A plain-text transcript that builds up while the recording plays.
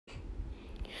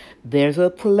There's a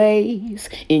place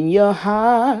in your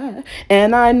heart,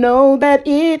 and I know that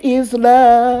it is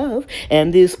love.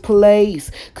 And this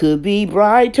place could be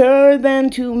brighter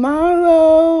than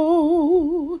tomorrow.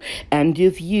 And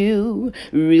if you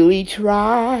really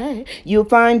try, you'll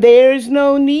find there's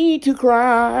no need to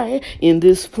cry. In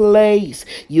this place,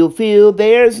 you'll feel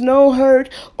there's no hurt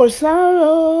or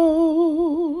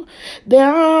sorrow.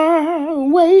 There are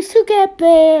ways to get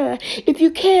there if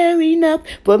you care enough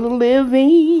for the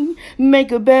living.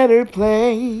 Make a better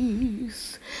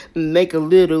place. Make a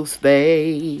little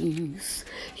space.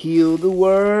 Heal the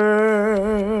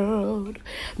world.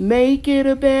 Make it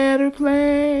a better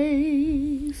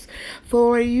place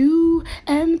for you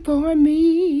and for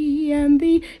me and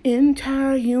the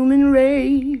entire human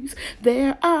race.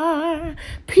 There are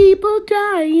people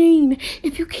dying.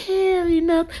 If you care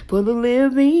enough for the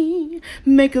living,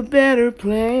 make a better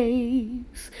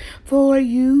place for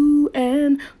you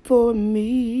and for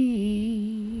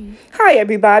me. Hi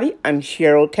everybody, I'm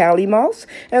Cheryl Talley,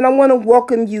 and I want to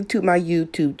welcome you to my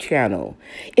YouTube channel.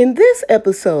 In this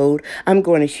episode, I'm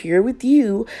going to share with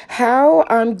you how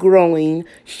I'm growing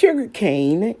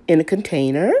sugarcane in a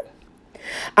container.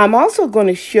 I'm also going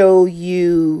to show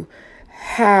you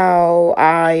how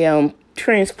I am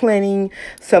transplanting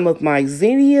some of my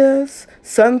zinnias,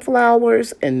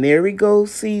 sunflowers, and marigold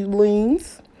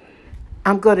seedlings.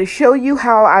 I'm going to show you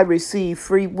how I receive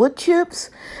free wood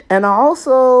chips, and I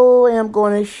also am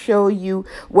going to show you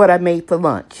what I made for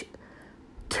lunch.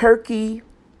 Turkey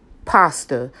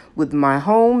pasta with my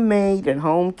homemade and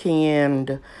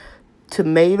home-canned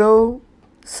tomato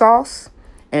sauce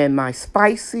and my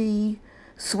spicy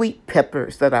sweet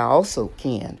peppers that I also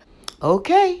canned.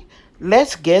 Okay,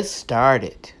 let's get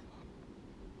started.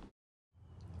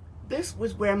 This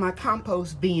was where my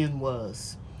compost bin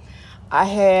was. I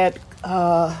had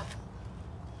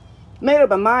made up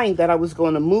my mind that I was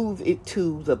going to move it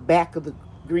to the back of the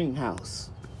greenhouse.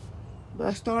 But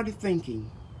I started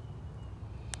thinking,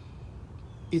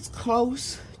 it's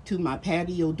close to my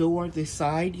patio door, this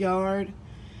side yard,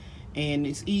 and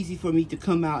it's easy for me to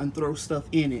come out and throw stuff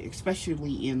in it,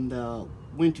 especially in the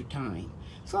winter time.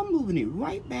 So I'm moving it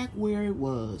right back where it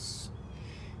was.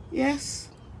 Yes,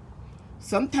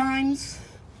 sometimes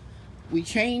we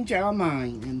change our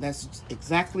mind, and that's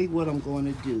exactly what I'm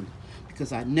going to do,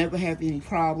 because I never have any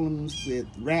problems with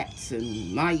rats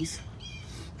and mice,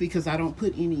 because I don't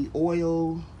put any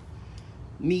oil,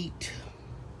 meat,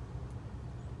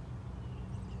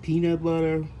 peanut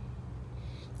butter,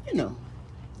 you know,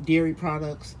 dairy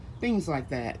products, things like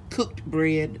that, cooked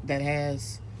bread that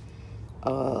has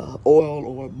oil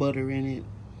or butter in it.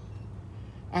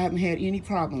 I haven't had any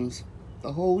problems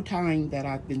the whole time that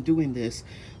I've been doing this.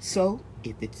 So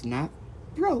if it's not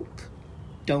broke,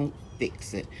 don't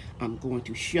fix it. I'm going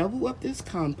to shovel up this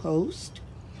compost,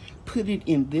 put it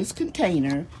in this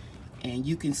container, and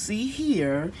you can see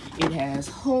here it has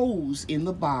holes in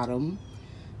the bottom.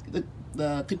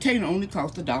 The container only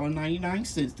costs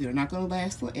 $1.99. They're not going to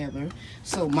last forever.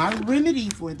 So my remedy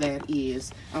for that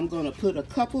is I'm going to put a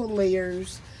couple of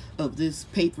layers of this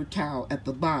paper towel at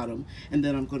the bottom, and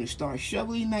then I'm going to start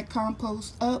shoveling that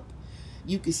compost up.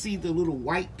 You can see the little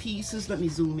white pieces. Let me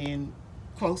zoom in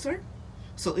closer.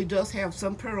 So it does have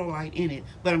some perlite in it,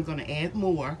 but I'm going to add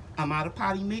more. I'm out of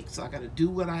potting mix, so I got to do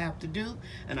what I have to do,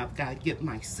 and I've got to get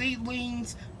my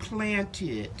seedlings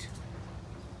planted,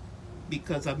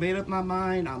 because I made up my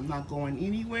mind I'm not going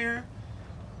anywhere,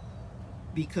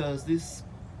 because this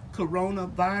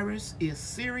coronavirus is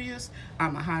serious.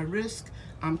 I'm a high risk.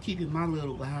 I'm keeping my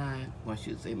little behind, well, I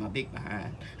should say my big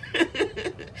behind,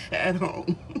 at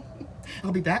home.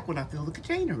 I'll be back when I fill the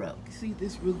container up. See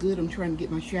this real good? I'm trying to get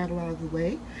my shadow out of the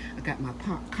way. I got my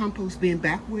compost bin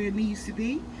back where it needs to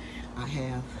be. I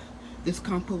have this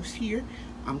compost here.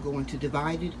 I'm going to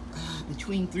divide it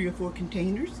between 3 or 4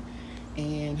 containers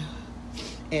and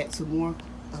add some more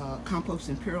compost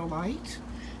and perlite.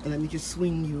 And let me just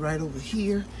swing you right over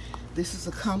here. This is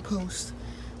a compost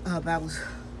that was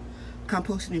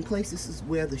composting in place. This is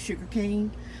where the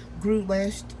sugarcane grew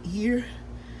last year.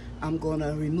 I'm going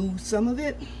to remove some of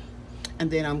it, and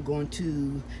then I'm going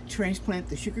to transplant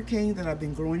the sugarcane that I've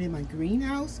been growing in my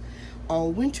greenhouse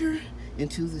all winter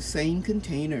into the same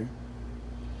container.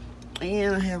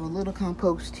 And I have a little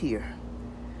compost here,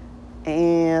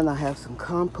 and I have some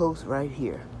compost right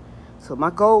here. So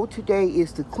my goal today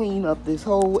is to clean up this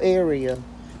whole area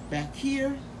back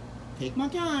here, take my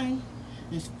time,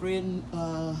 and spread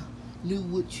new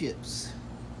wood chips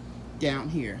down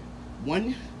here.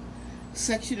 One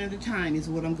section at a time is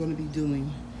what I'm going to be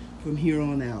doing from here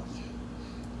on out.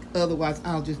 Otherwise,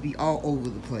 I'll just be all over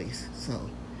the place. So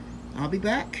I'll be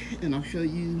back, and I'll show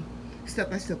you step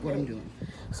by step what I'm doing.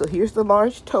 So here's the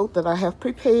large tote that I have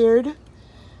prepared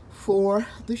for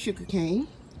the sugarcane.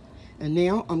 And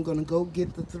now I'm gonna go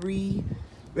get the 3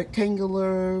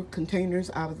 rectangular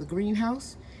containers out of the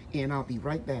greenhouse, and I'll be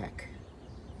right back.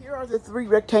 Here are the 3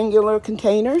 rectangular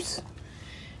containers.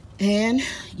 And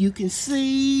you can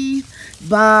see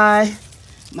by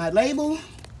my label,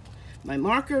 my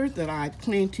marker, that I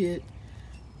planted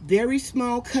very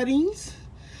small cuttings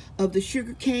of the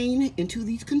sugarcane into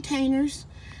these containers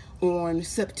on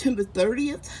September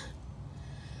 30th,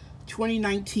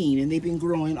 2019. And they've been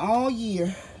growing all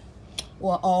year,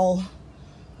 or all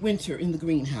winter, in the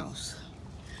greenhouse.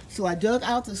 So I dug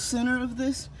out the center of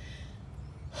this,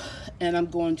 and I'm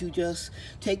going to just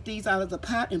take these out of the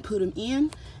pot and put them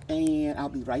in, and I'll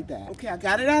be right back. Okay, I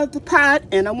got it out of the pot,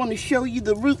 and I want to show you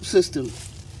the root system.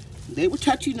 They were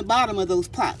touching the bottom of those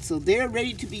pots, so they're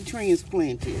ready to be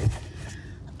transplanted.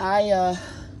 I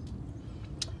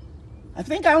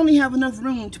think I only have enough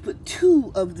room to put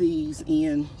 2 of these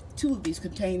in, 2 of these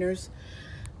containers.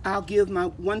 I'll give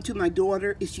one to my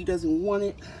daughter if she doesn't want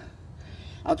it.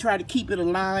 I'll try to keep it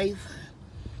alive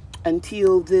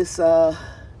until this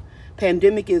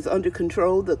pandemic is under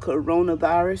control, the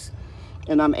coronavirus,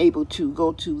 and I'm able to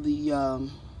go to the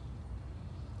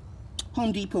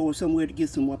Home Depot or somewhere to get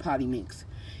some more potting mix.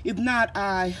 If not,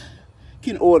 I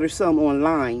can order some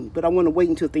online, but I want to wait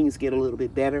until things get a little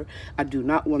bit better. I do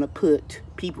not want to put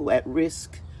people at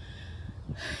risk,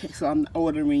 so I'm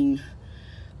ordering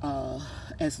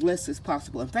as less as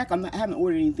possible. In fact, I haven't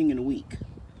ordered anything in a week.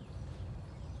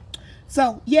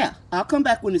 So yeah, I'll come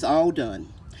back when it's all done.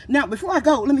 Now, before I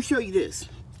go, let me show you this.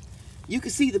 You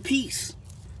can see the piece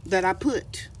that I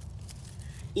put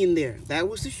in there. That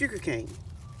was the sugarcane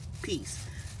piece.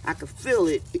 I can feel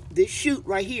it. This shoot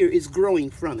right here is growing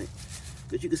from it.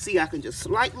 Because you can see I can just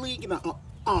slightly get my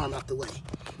arm out the way.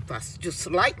 If I just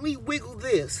slightly wiggle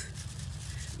this,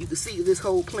 you can see this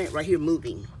whole plant right here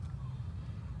moving.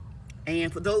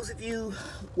 And for those of you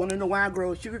want to know why I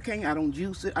grow sugarcane, I don't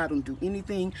juice it, I don't do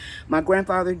anything. My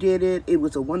grandfather did it. It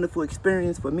was a wonderful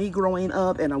experience for me growing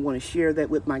up, and I want to share that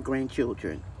with my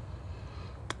grandchildren.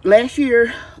 Last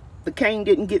year, the cane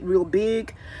didn't get real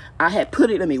big. I had put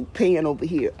it, let me pan over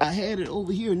here. I had it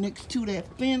over here next to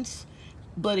that fence,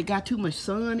 but it got too much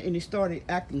sun and it started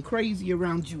acting crazy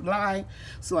around July.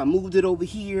 So I moved it over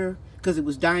here because it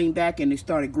was dying back and it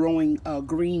started growing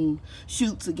green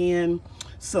shoots again.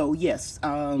 So yes,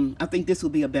 I think this will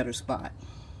be a better spot.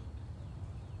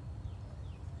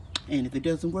 And if it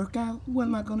doesn't work out, what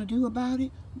am I going to do about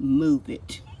it? Move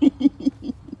it.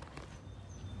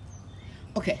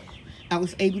 Okay, I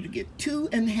was able to get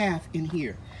 2.5 in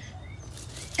here.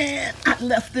 And I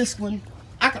left this one.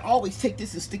 I can always take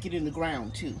this and stick it in the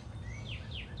ground too,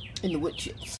 in the wood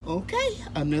chips. Okay,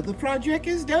 another project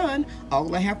is done.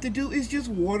 All I have to do is just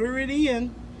water it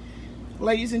in.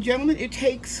 Ladies and gentlemen, it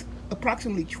takes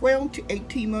approximately 12 to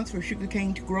 18 months for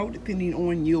sugarcane to grow, depending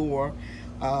on your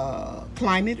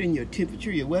climate and your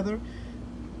temperature, your weather.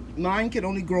 Mine can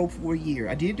only grow for a year.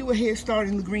 I did do a head start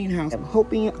in the greenhouse. I'm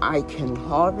hoping I can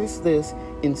harvest this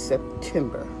in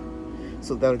September.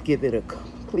 So that'll give it a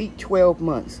complete 12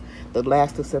 months, the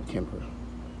last of September.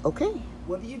 Okay,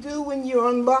 what do you do when you're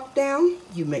on lockdown?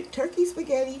 You make turkey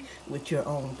spaghetti with your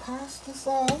own pasta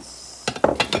sauce.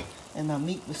 And my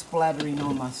meat was splattering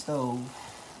on my stove.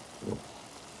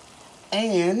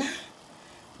 And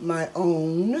my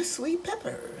own sweet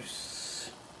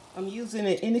peppers. I'm using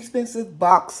an inexpensive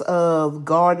box of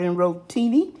garden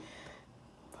rotini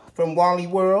from Wally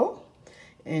World.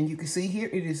 And you can see here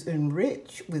it is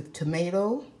enriched with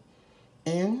tomato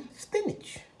and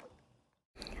spinach.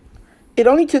 It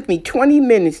only took me 20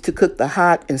 minutes to cook the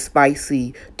hot and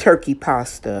spicy turkey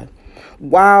pasta.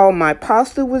 While my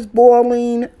pasta was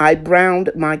boiling, I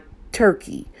browned my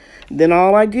turkey. Then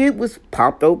all I did was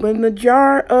popped open the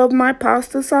jar of my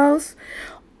pasta sauce,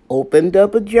 opened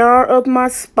up a jar of my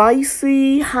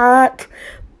spicy, hot,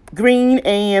 green,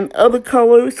 and other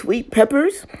color sweet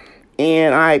peppers,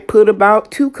 and I put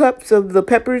about 2 cups of the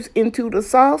peppers into the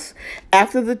sauce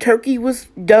after the turkey was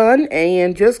done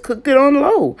and just cooked it on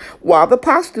low while the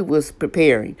pasta was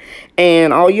preparing.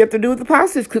 And all you have to do with the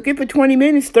pasta is cook it for 20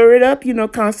 minutes, stir it up,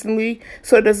 constantly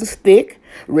so it doesn't stick.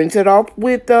 Rinse it off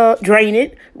with, drain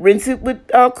it, rinse it with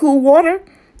cool water.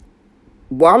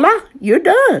 Voila, you're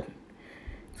done.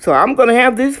 So I'm going to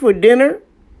have this for dinner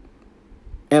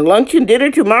and lunch and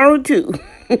dinner tomorrow too.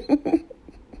 Okay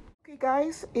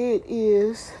guys, it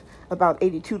is about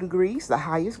 82 degrees. The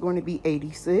high is going to be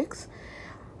 86.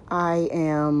 I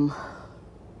am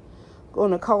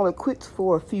going to call it quits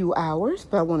for a few hours,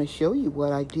 but I want to show you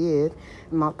what I did.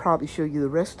 And I'll probably show you the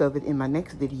rest of it in my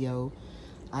next video.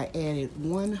 I added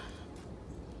one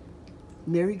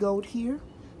marigold here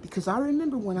because I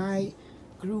remember when I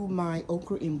grew my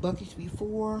okra in buckets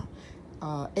before,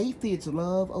 aphids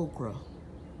love okra,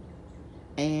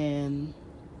 and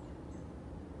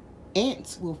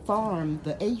ants will farm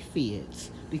the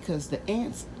aphids because the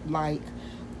ants like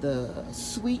the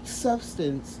sweet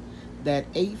substance that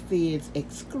aphids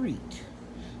excrete.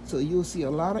 So you'll see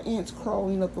a lot of ants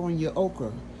crawling up on your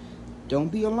okra. Don't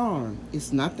be alarmed.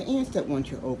 It's not the ants that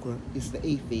want your okra, it's the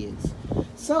aphids.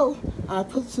 So I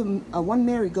put some one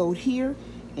marigold here,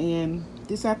 and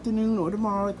this afternoon or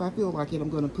tomorrow, if I feel like it, I'm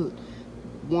going to put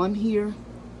one here,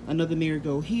 another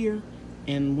marigold here,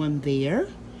 and one there.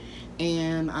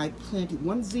 And I planted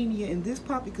one zinnia in this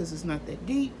pot because it's not that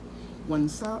deep, one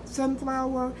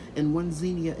sunflower and one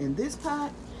zinnia in this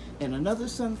pot, and another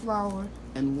sunflower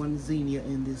and one zinnia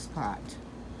in this pot.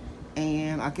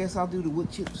 And I guess I'll do the wood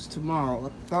chips tomorrow.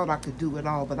 I thought I could do it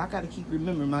all, but I got to keep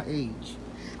remembering my age.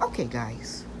 Okay,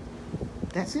 guys,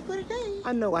 that's it for today.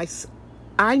 I know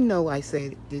I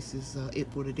said this is it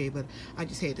for today, but I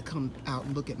just had to come out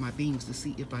and look at my beans to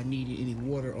see if I needed any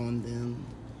water on them.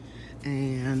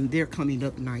 And they're coming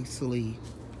up nicely.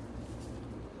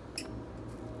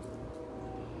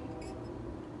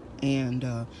 And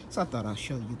so I thought I'll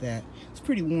show you that. It's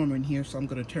pretty warm in here, so I'm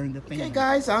going to turn the fan on. Okay,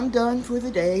 guys, I'm done for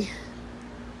the day.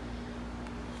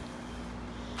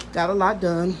 Got a lot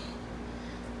done.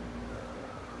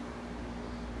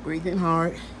 Breathing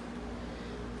hard.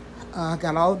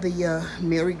 Got all the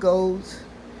marigolds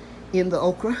in the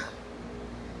okra.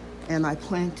 And I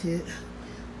planted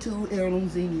 2 heirloom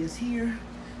zinnias here.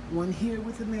 One here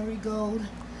with a marigold.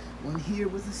 One here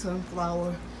with a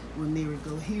sunflower. One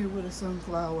marigold here with a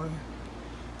sunflower.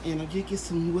 And I did get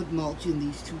some wood mulch in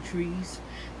these 2 trees.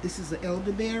 This is an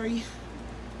elderberry.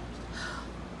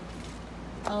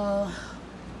 I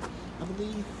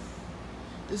believe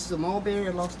this is a mulberry.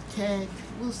 I lost the tag.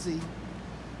 We'll see.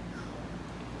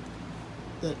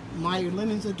 The Meyer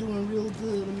lemons are doing real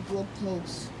good. Let me go up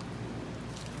close.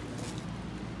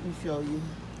 Let me show you.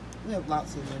 We have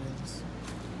lots of lemons.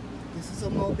 This is a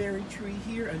mulberry tree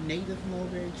here, a native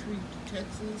mulberry tree to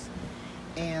Texas,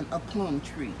 and a plum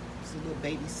tree. It's a little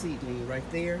baby seedling right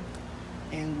there.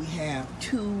 And we have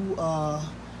 2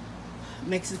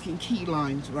 Mexican key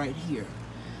limes right here.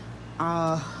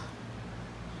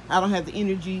 I don't have the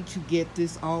energy to get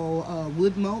this all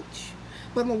wood mulch,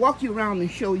 but I'm gonna walk you around and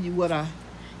show you what I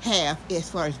have as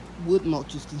far as wood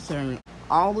mulch is concerned.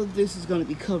 All of this is going to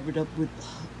be covered up with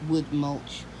wood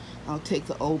mulch. I'll take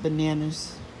the old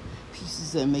bananas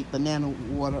pieces and make banana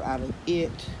water out of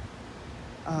it.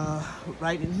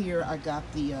 Right in here I got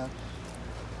the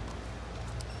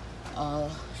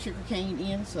SugarCane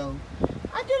in, so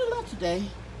I did a lot today.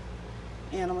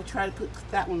 And I'm going to try to put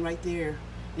that one right there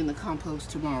in the compost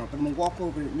tomorrow. But I'm going to walk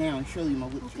over it now and show you my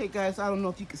wood chips. Okay, guys, I don't know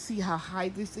if you can see how high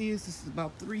this is. This is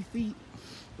about 3 feet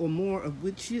or more of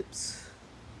wood chips.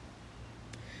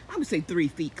 I would say 3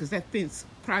 feet because that fence,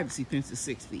 privacy fence, is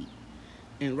 6 feet.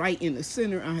 And right in the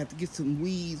center, I have to get some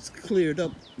weeds cleared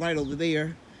up right over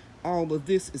there. All of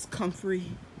this is comfrey.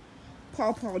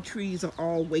 Pawpaw trees are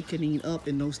all wakening up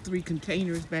in those 3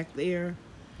 containers back there.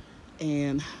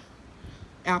 And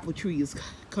apple tree is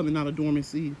coming out of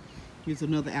dormancy. Here's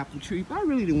another apple tree. But I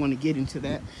really didn't want to get into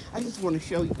that. I just want to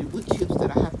show you the wood chips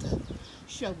that I have to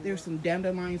shovel. There's some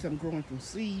dandelions I'm growing from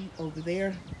seed over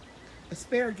there.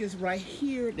 Asparagus right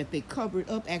here that they covered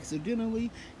up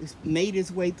accidentally. It's made its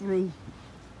way through.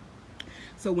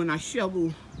 So when I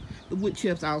shovel the wood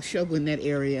chips, I'll shovel in that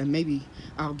area, and maybe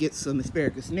I'll get some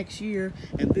asparagus next year.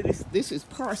 And this is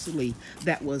parsley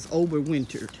that was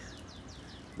overwintered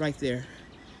right there.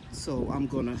 So I'm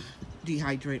gonna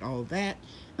dehydrate all of that.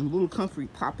 And a little comfrey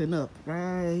popping up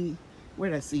right where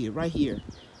did I see it? Right here,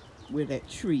 where that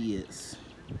tree is.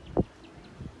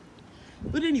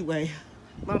 But anyway,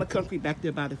 a lot of comfrey back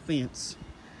there by the fence.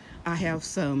 I have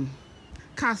some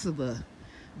cassava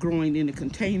growing in a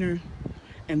container,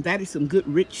 and that is some good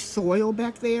rich soil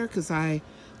back there because I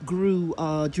grew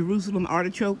Jerusalem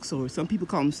artichokes, or some people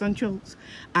call them sunchokes.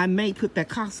 I may put that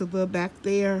cassava back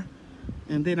there,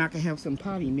 and then I can have some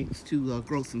potty mix to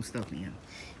grow some stuff in.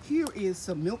 Here is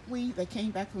some milkweed that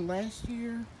came back from last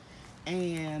year,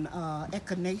 and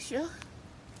echinacea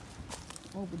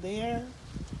over there.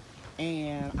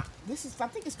 And this is, I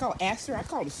think it's called aster. I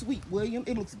call it Sweet William.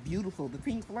 It looks beautiful, the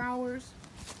pink flowers.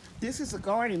 This is a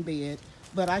garden bed,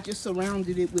 but I just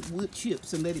surrounded it with wood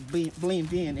chips and let it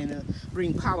blend in and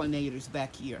bring pollinators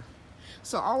back here.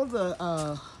 So all of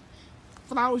the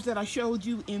flowers that I showed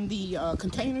you in the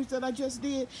containers that I just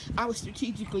did, I would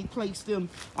strategically place them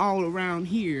all around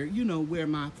here, you know, where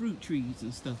my fruit trees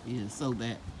and stuff is, so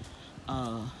that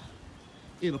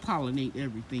it'll pollinate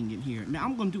everything in here. Now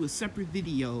I'm going to do a separate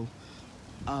video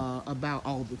about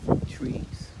all the fruit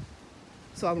trees.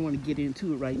 So I don't want to get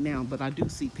into it right now, but I do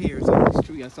see pears on this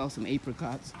tree. I saw some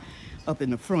apricots up in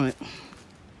the front.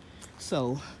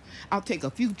 So I'll take a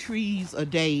few trees a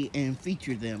day and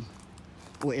feature them,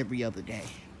 or every other day.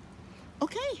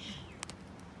 Okay.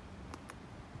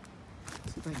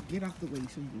 So if I can get off the way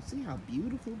so you can see how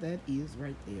beautiful that is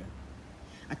right there.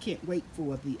 I can't wait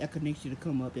for the echinacea to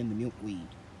come up and the milkweed.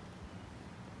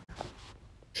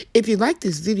 If you like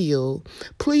this video,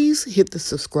 please hit the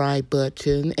subscribe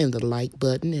button and the like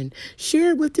button and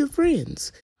share it with your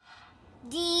friends.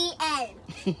 The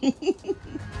end.